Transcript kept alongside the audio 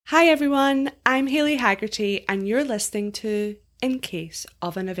Hi everyone, I'm Hayley Haggerty and you're listening to In Case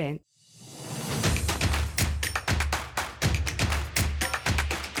of an Event.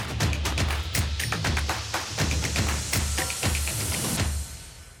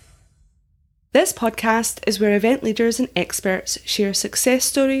 This podcast is where event leaders and experts share success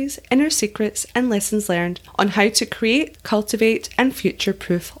stories, inner secrets and lessons learned on how to create, cultivate and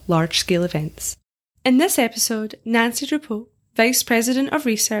future-proof large-scale events. In this episode, Nancy Drapeau, Vice President of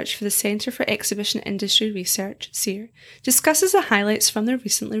Research for the Centre for Exhibition Industry Research, CEIR, discusses the highlights from their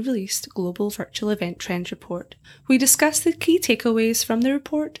recently released Global Virtual Event Trend Report. We discuss the key takeaways from the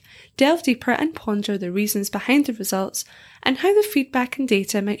report, delve deeper and ponder the reasons behind the results, and how the feedback and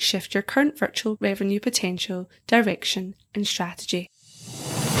data might shift your current virtual revenue potential, direction, and strategy.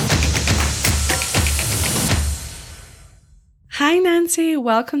 Hi Nancy,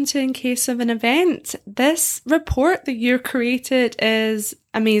 welcome to In Case of an Event. This report that you created is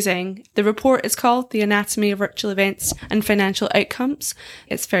amazing. The report is called The Anatomy of Virtual Events and Financial Outcomes.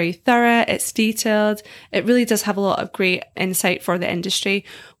 It's very thorough, it's detailed, it really does have a lot of great insight for the industry.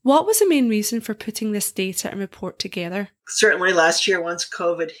 What was the main reason for putting this data and report together? Certainly last year, once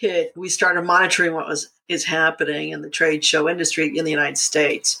COVID hit, we started monitoring what is happening in the trade show industry in the United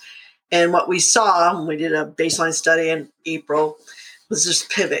States. And what we saw when we did a baseline study in April was this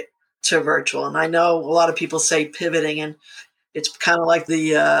pivot to virtual. And I know a lot of people say pivoting, and it's kind of like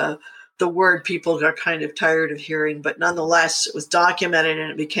the word people are kind of tired of hearing. But nonetheless, it was documented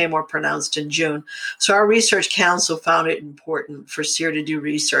and it became more pronounced in June. So our research council found it important for CEIR to do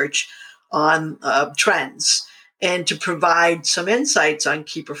research on trends and to provide some insights on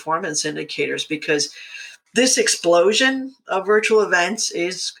key performance indicators, because this explosion of virtual events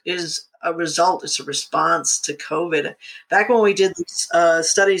is a result, it's a response to COVID. Back when we did these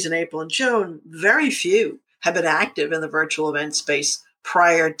studies in April and June, very few have been active in the virtual event space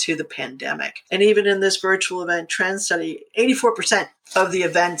prior to the pandemic. And even in this virtual event trend study, 84% of the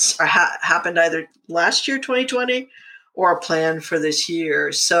events happened either last year, 2020, or planned for this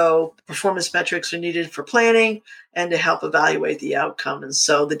year. So performance metrics are needed for planning and to help evaluate the outcome. And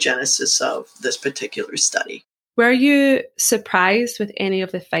so the genesis of this particular study. Were you surprised with any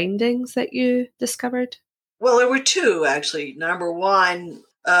of the findings that you discovered? Well, there were two, actually. Number one,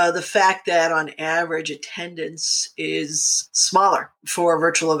 the fact that on average attendance is smaller for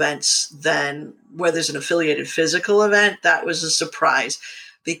virtual events than where there's an affiliated physical event. That was a surprise,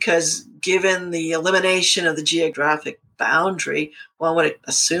 because given the elimination of the geographic boundary, one would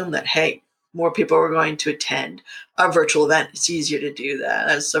assume that, hey, more people are going to attend a virtual event. It's easier to do that.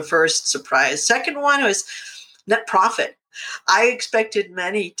 That's the first surprise. Second one was net profit. I expected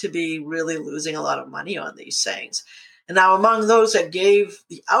many to be really losing a lot of money on these things. And now among those that gave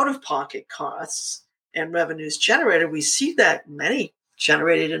the out-of-pocket costs and revenues generated, we see that many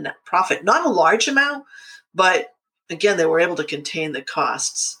generated a net profit. Not a large amount, but again, they were able to contain the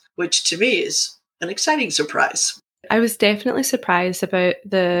costs, which to me is an exciting surprise. I was definitely surprised about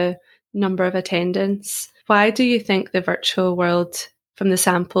the number of attendance. Why do you think the virtual world, from the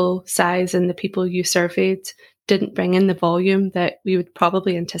sample size and the people you surveyed, didn't bring in the volume that we would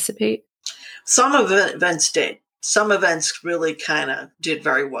probably anticipate? Some events did. Some events really kind of did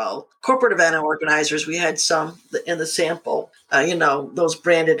very well. Corporate event organizers, we had some in the sample, those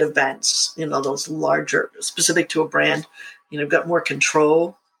branded events, those larger, specific to a brand, got more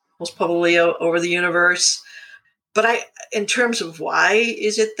control, most probably over the universe. But in terms of why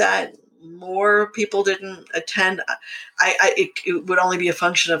is it that more people didn't attend, it would only be a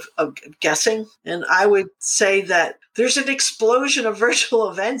function of guessing. And I would say that there's an explosion of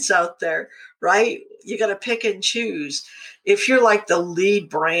virtual events out there, right? You got to pick and choose. If you're like the lead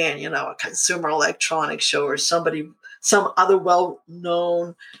brand, a consumer electronics show or some other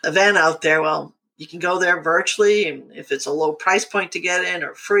well-known event out there, well, you can go there virtually. And if it's a low price point to get in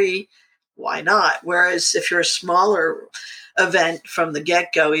or free, why not? Whereas if you're a smaller event from the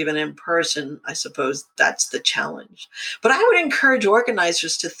get-go, even in person, I suppose that's the challenge. But I would encourage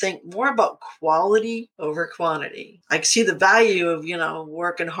organizers to think more about quality over quantity. I see the value of,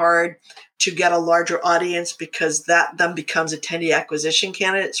 working hard to get a larger audience, because that then becomes attendee acquisition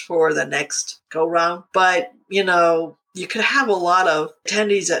candidates for the next go-round. But, you could have a lot of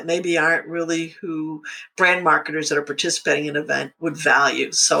attendees that maybe aren't really who brand marketers that are participating in an event would value.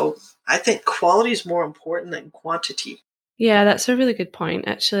 So I think quality is more important than quantity. Yeah, that's a really good point,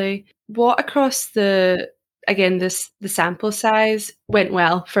 actually. What across the sample size went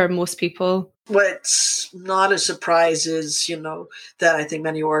well for most people? What's not a surprise is, that I think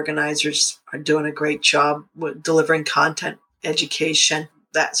many organizers are doing a great job with delivering content, education,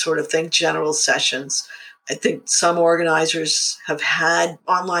 that sort of thing, general sessions. I think some organizers have had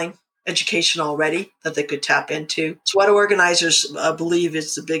online education already that they could tap into. So what organizers believe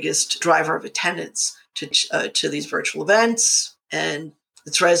is the biggest driver of attendance to these virtual events, and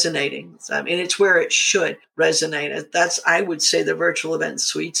it's resonating. I mean, it's where it should resonate. That's, I would say, the virtual event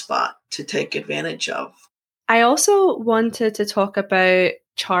sweet spot to take advantage of. I also wanted to talk about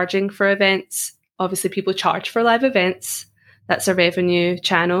charging for events. Obviously, people charge for live events. That's a revenue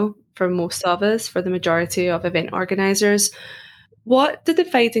channel for most of us, for the majority of event organizers. What did the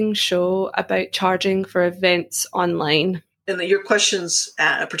findings show about charging for events online? And your question's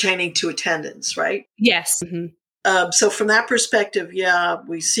pertaining to attendance, right? Yes. Mm-hmm. So from that perspective, yeah,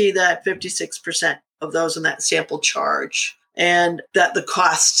 we see that 56% of those in that sample charge, and that the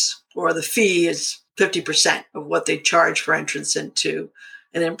costs or the fee is 50% of what they charge for entrance into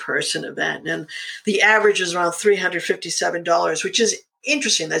an in-person event. And the average is around $357, which is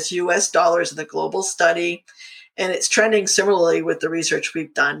interesting. That's US dollars in the global study. And it's trending similarly with the research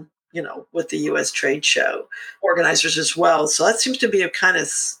we've done, with the US trade show organizers as well. So that seems to be a kind of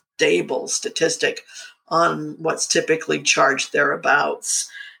stable statistic on what's typically charged thereabouts.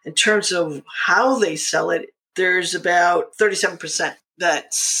 In terms of how they sell it, there's about 37%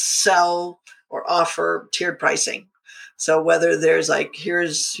 that sell or offer tiered pricing. So whether there's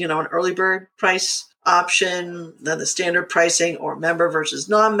here's, an early bird price option, then the standard pricing, or member versus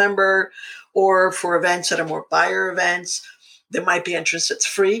non-member, or for events that are more buyer events, there might be entrance that's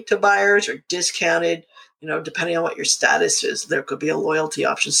free to buyers or discounted, depending on what your status is. There could be a loyalty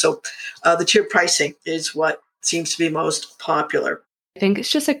option. So the tiered pricing is what seems to be most popular. I think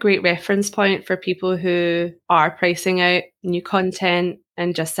it's just a great reference point for people who are pricing out new content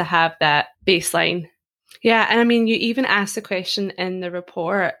and just to have that baseline. Yeah, and I mean, you even asked the question in the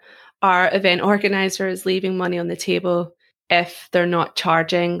report, are event organizers leaving money on the table if they're not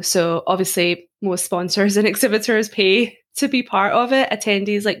charging? So obviously, most sponsors and exhibitors pay to be part of it.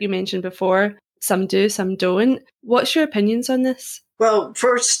 Attendees, like you mentioned before, some do, some don't. What's your opinions on this? Well,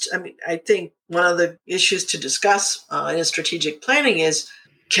 first, I think one of the issues to discuss in strategic planning is,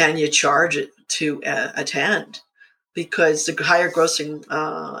 can you charge it to attend? Because the higher grossing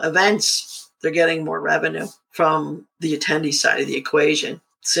events, they're getting more revenue from the attendee side of the equation.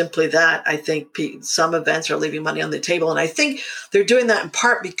 Simply that, I think some events are leaving money on the table. And I think they're doing that in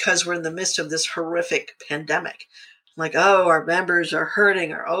part because we're in the midst of this horrific pandemic. Like, oh, our members are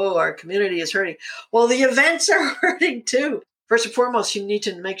hurting, or, oh, our community is hurting. Well, the events are hurting too. First and foremost, you need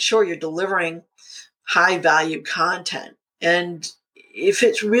to make sure you're delivering high value content. And if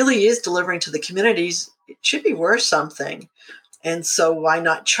it really is delivering to the communities, it should be worth something. And so why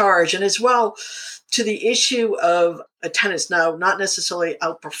not charge? And as well, to the issue of attendance, now, not necessarily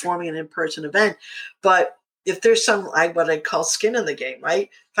outperforming an in-person event, but if there's some, what I call skin in the game, right?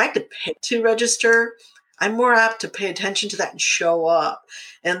 If I have to pay to register, I'm more apt to pay attention to that and show up.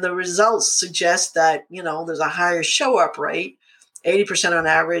 And the results suggest that, there's a higher show up rate. 80% on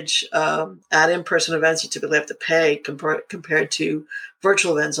average at in-person events, you typically have to pay compared to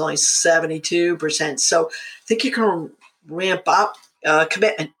virtual events, only 72%. So I think you can ramp up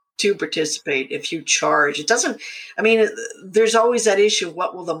commitment to participate if you charge. It doesn't, there's always that issue of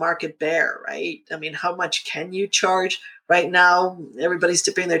what will the market bear, right? How much can you charge? Right now, everybody's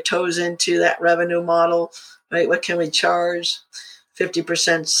dipping their toes into that revenue model, right? What can we charge?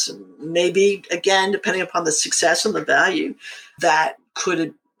 50% maybe, again, depending upon the success and the value, that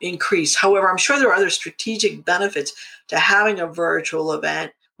could increase. However, I'm sure there are other strategic benefits to having a virtual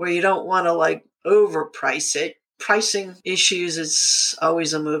event where you don't want to overprice it. Pricing issues is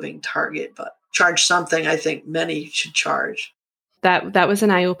always a moving target, but charge something. I think many should charge. That was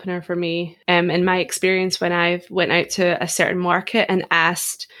an eye-opener for me. In my experience, when I went out to a certain market and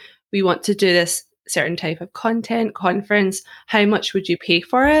asked, we want to do this certain type of content conference, how much would you pay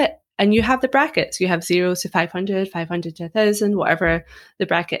for it? And you have the brackets. You have 0 to 500, 500 to 1,000, whatever the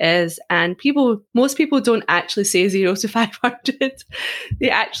bracket is. And most people don't actually say 0 to 500. They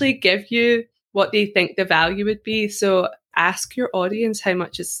actually give you what they think the value would be. So ask your audience how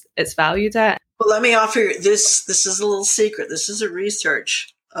much it's valued at. Well, let me offer you this. This is a little secret. This is a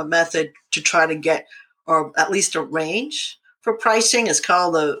research method to try to get, or at least a range for pricing. It's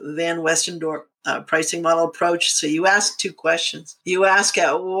called the Van Westendorp pricing model approach. So you ask two questions. You ask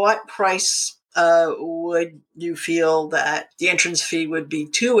at what price would you feel that the entrance fee would be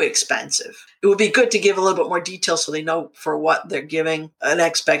too expensive? It would be good to give a little bit more detail so they know for what they're giving an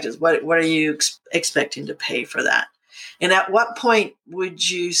expected. What are you expecting to pay for that? And at what point would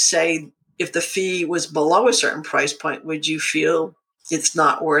you say, if the fee was below a certain price point, would you feel it's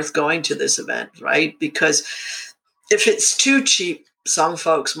not worth going to this event, right? Because if it's too cheap, some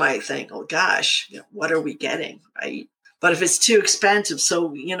folks might think, oh gosh, what are we getting, right? But if it's too expensive,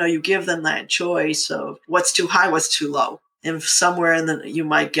 so, you give them that choice of what's too high, what's too low. And somewhere in you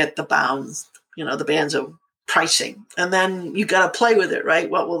might get the bounds, the bands of pricing. And then you got to play with it, right?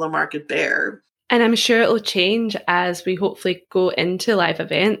 What will the market bear? And I'm sure it'll change as we hopefully go into live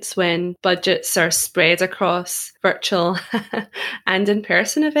events when budgets are spread across virtual and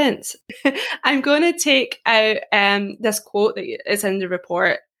in-person events. I'm going to take out this quote that is in the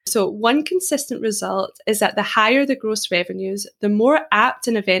report. So one consistent result is that the higher the gross revenues, the more apt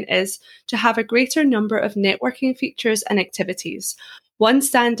an event is to have a greater number of networking features and activities. One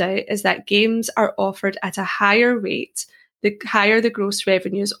standout is that games are offered at a higher rate the higher the gross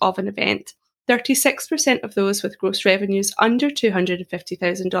revenues of an event. 36% of those with gross revenues under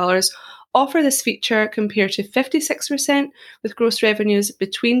 $250,000 offer this feature compared to 56% with gross revenues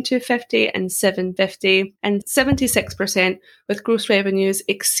between $250,000 and $750,000 and 76% with gross revenues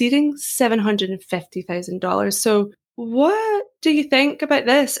exceeding $750,000. So what do you think about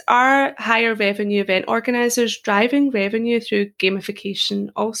this? Are higher revenue event organizers driving revenue through gamification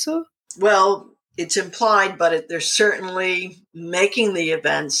also? Well, it's implied, but they're certainly making the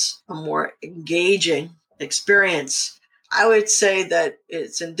events a more engaging experience. I would say that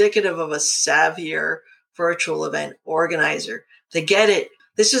it's indicative of a savvier virtual event organizer. They get it.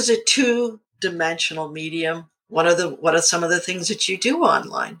 This is a two-dimensional medium. What are some of the things that you do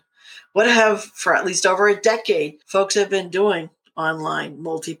online? What have, for at least over a decade, folks have been doing online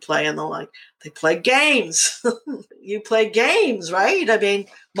multiplayer and the like? They play games. You play games, right? I mean,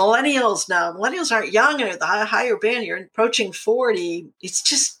 millennials aren't young, and at the higher band, you're approaching 40. It's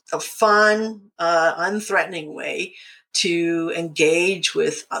just a fun, unthreatening way to engage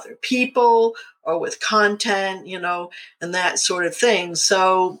with other people or with content, and that sort of thing.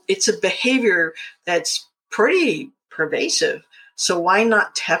 So it's a behavior that's pretty pervasive. So why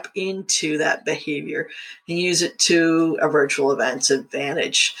not tap into that behavior and use it to a virtual event's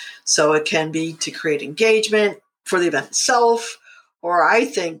advantage? So it can be to create engagement for the event itself, or I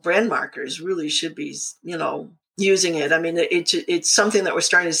think brand marketers really should be, using it. I mean, it's something that we're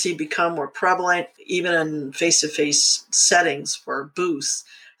starting to see become more prevalent, even in face-to-face settings for booths.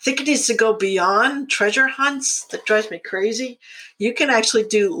 I think it needs to go beyond treasure hunts. That drives me crazy. You can actually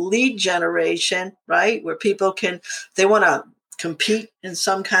do lead generation, right? Where people they want to compete in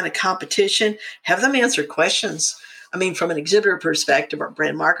some kind of competition, have them answer questions. I mean, from an exhibitor perspective or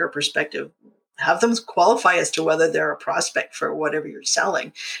brand marketer perspective, have them qualify as to whether they're a prospect for whatever you're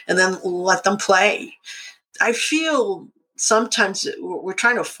selling, and then let them play. I feel sometimes we're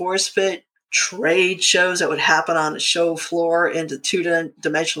trying to force fit trade shows that would happen on a show floor into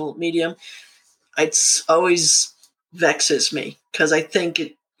two-dimensional medium. It's always vexes me because I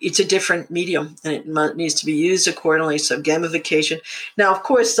think it's a different medium and it needs to be used accordingly. So gamification. Now, of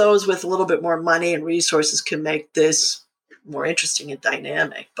course, those with a little bit more money and resources can make this more interesting and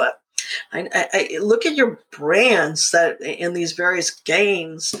dynamic. But I look at your brands that in these various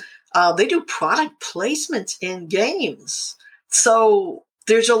games, they do product placements in games. So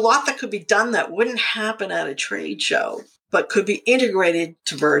there's a lot that could be done that wouldn't happen at a trade show, but could be integrated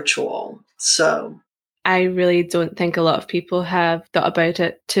to virtual. So I really don't think a lot of people have thought about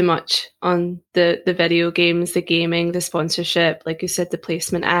it too much on the video games, the gaming, the sponsorship, like you said, the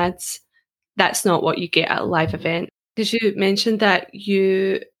placement ads. That's not what you get at a live event. Because you mentioned that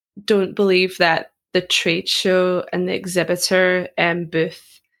you don't believe that the trade show and the exhibitor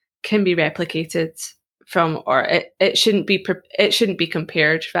booth can be replicated from, or it shouldn't be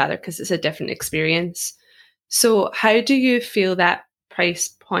compared rather, because it's a different experience. So how do you feel that price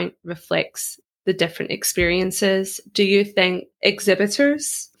point reflects the different experiences? Do you think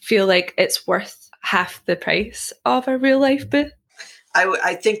exhibitors feel like it's worth half the price of a real life booth?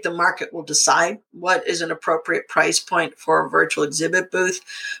 I think the market will decide what is an appropriate price point for a virtual exhibit booth.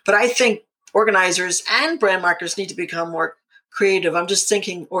 But I think organizers and brand marketers need to become more creative. I'm just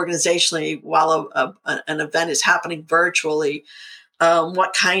thinking organizationally, while an event is happening virtually,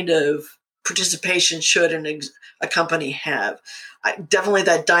 what kind of participation should a company have? Definitely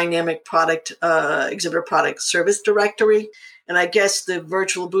that dynamic product, exhibitor product service directory. And I guess the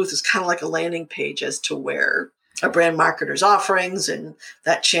virtual booth is kind of like a landing page as to where a brand marketer's offerings and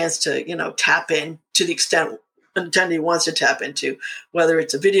that chance to, tap in to the extent an attendee wants to tap into, whether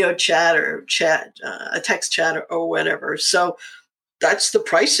it's a video chat or a text chat or whatever. So that's the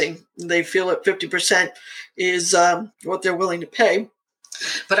pricing. They feel that 50% is what they're willing to pay.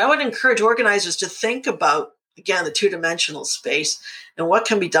 But I would encourage organizers to think about, again, the two-dimensional space and what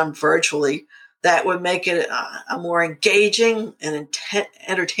can be done virtually that would make it a more engaging and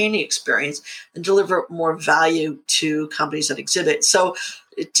entertaining experience and deliver more value to companies that exhibit. So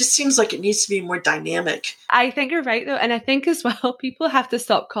it just seems like it needs to be more dynamic. I think you're right, though. And I think as well, people have to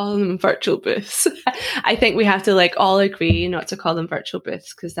stop calling them virtual booths. I think we have to all agree not to call them virtual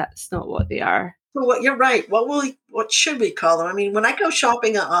booths, because that's not what they are. Well, you're right. What should we call them? I mean, when I go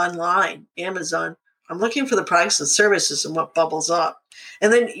shopping online, Amazon, I'm looking for the products and services and what bubbles up.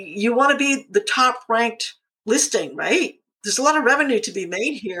 And then you want to be the top ranked listing, right? There's a lot of revenue to be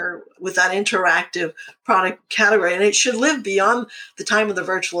made here with that interactive product category, and it should live beyond the time of the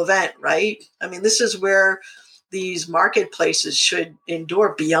virtual event, right? I mean, this is where these marketplaces should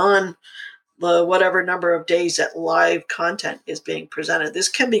endure beyond the whatever number of days that live content is being presented. This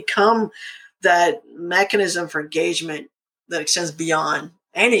can become that mechanism for engagement that extends beyond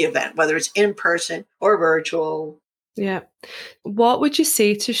any event, whether it's in person or virtual. Yeah. What would you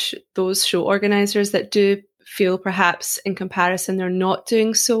say to those show organizers that do feel perhaps in comparison they're not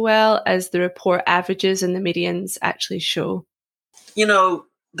doing so well as the report averages and the medians actually show? You know,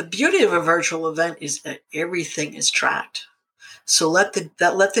 the beauty of a virtual event is that everything is tracked. So let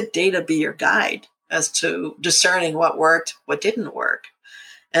the data be your guide as to discerning what worked, what didn't work,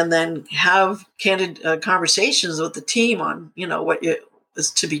 and then have candid conversations with the team on what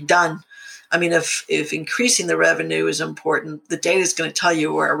is to be done. I mean, if increasing the revenue is important, the data is going to tell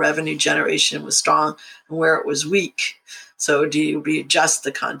you where revenue generation was strong and where it was weak. So do you readjust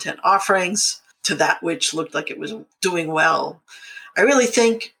the content offerings to that which looked like it was doing well? I really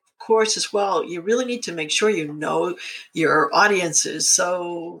think, of course, as well, you really need to make sure you know your audiences.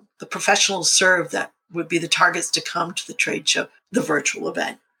 So the professionals served that would be the targets to come to the trade show, the virtual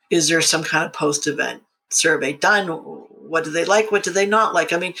event. Is there some kind of post-event survey done? What do they like? What do they not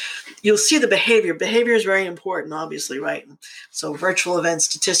like? I mean, you'll see the behavior. Behavior is very important, obviously, right? So virtual event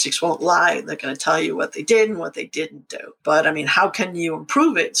statistics won't lie. They're going to tell you what they did and what they didn't do. But I mean, how can you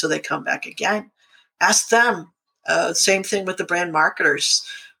improve it so they come back again? Ask them. Same thing with the brand marketers.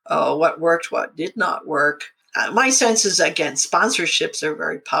 What worked, what did not work. My sense is, again, sponsorships are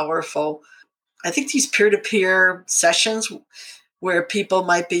very powerful. I think these peer-to-peer sessions where people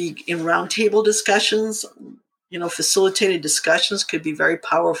might be in roundtable discussions, facilitated discussions could be very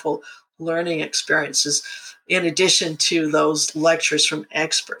powerful learning experiences in addition to those lectures from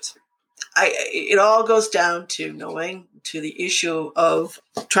experts. It all goes down to knowing to the issue of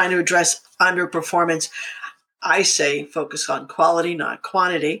trying to address underperformance. I say focus on quality, not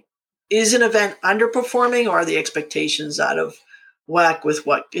quantity. Is an event underperforming, or are the expectations out of whack with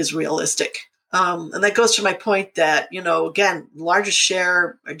what is realistic? And that goes to my point that, again, largest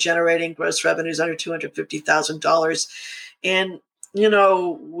share are generating gross revenues under $250,000. And,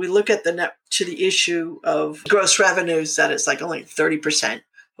 we look at the issue of gross revenues, that it's like only 30%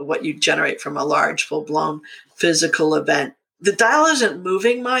 of what you generate from a large, full-blown physical event. The dial isn't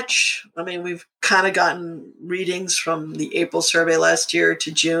moving much. I mean, we've kind of gotten readings from the April survey last year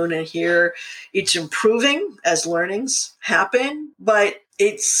to June, and here it's improving as learnings happen, but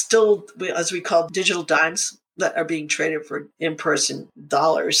it's still, as we call, digital dimes that are being traded for in-person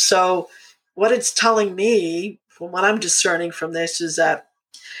dollars. So what it's telling me, from what I'm discerning from this, is that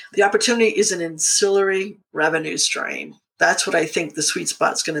the opportunity is an ancillary revenue stream. That's what I think the sweet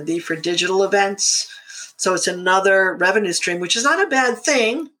spot is going to be for digital events. So it's another revenue stream, which is not a bad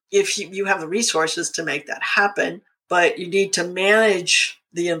thing if you have the resources to make that happen, but you need to manage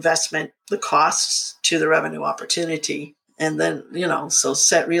the investment, the costs to the revenue opportunity. And then, so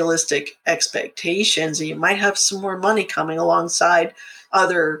set realistic expectations, and you might have some more money coming alongside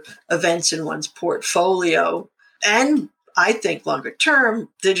other events in one's portfolio. And I think longer term,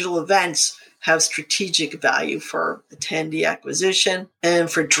 digital events have strategic value for attendee acquisition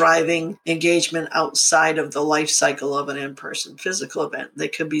and for driving engagement outside of the life cycle of an in-person physical event. They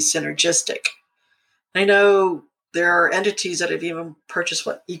could be synergistic. I know there are entities that have even purchased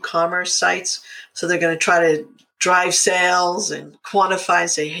e-commerce sites. So they're going to try to drive sales and quantify and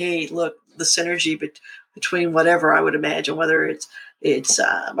say, hey, look, the synergy between whatever I would imagine, whether it's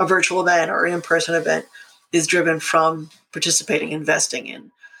a virtual event or an in-person event, is driven from participating, investing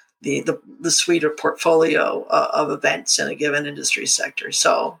in the suite or portfolio of events in a given industry sector.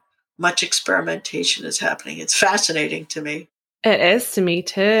 So much experimentation is happening. It's fascinating to me. It is to me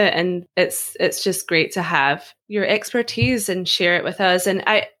too. And it's just great to have your expertise and share it with us. And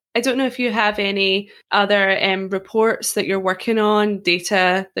I don't know if you have any other reports that you're working on,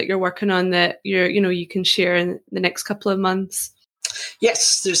 data that you're working on that you can share in the next couple of months.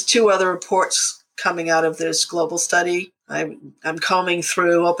 Yes, there's 2 other reports coming out of this global study. I'm combing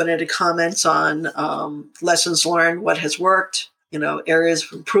through open-ended comments on lessons learned, what has worked, areas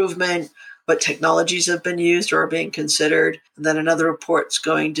of improvement, what technologies have been used or are being considered. And then another report's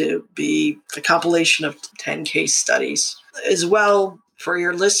going to be a compilation of 10 case studies. As well, for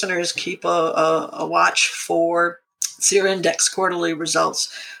your listeners, keep a watch for SEER Index quarterly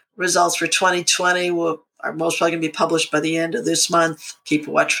results. Results for 2020 are most probably going to be published by the end of this month. Keep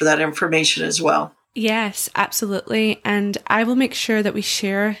a watch for that information as well. Yes, absolutely. And I will make sure that we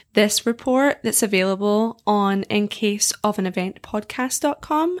share this report that's available on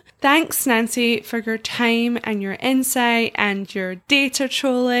incaseofaneventpodcast.com. Thanks, Nancy, for your time and your insight and your data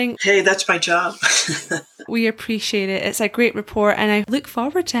trolling. Hey, that's my job. We appreciate it. It's a great report, and I look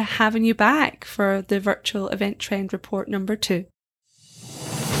forward to having you back for the Virtual Event Trend Report number 2.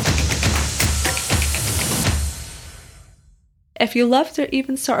 If you loved or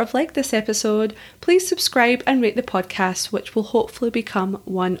even sort of liked this episode, please subscribe and rate the podcast, which will hopefully become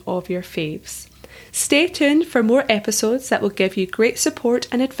one of your faves. Stay tuned for more episodes that will give you great support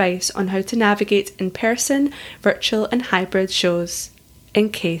and advice on how to navigate in-person, virtual and hybrid shows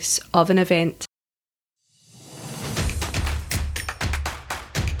in case of an event.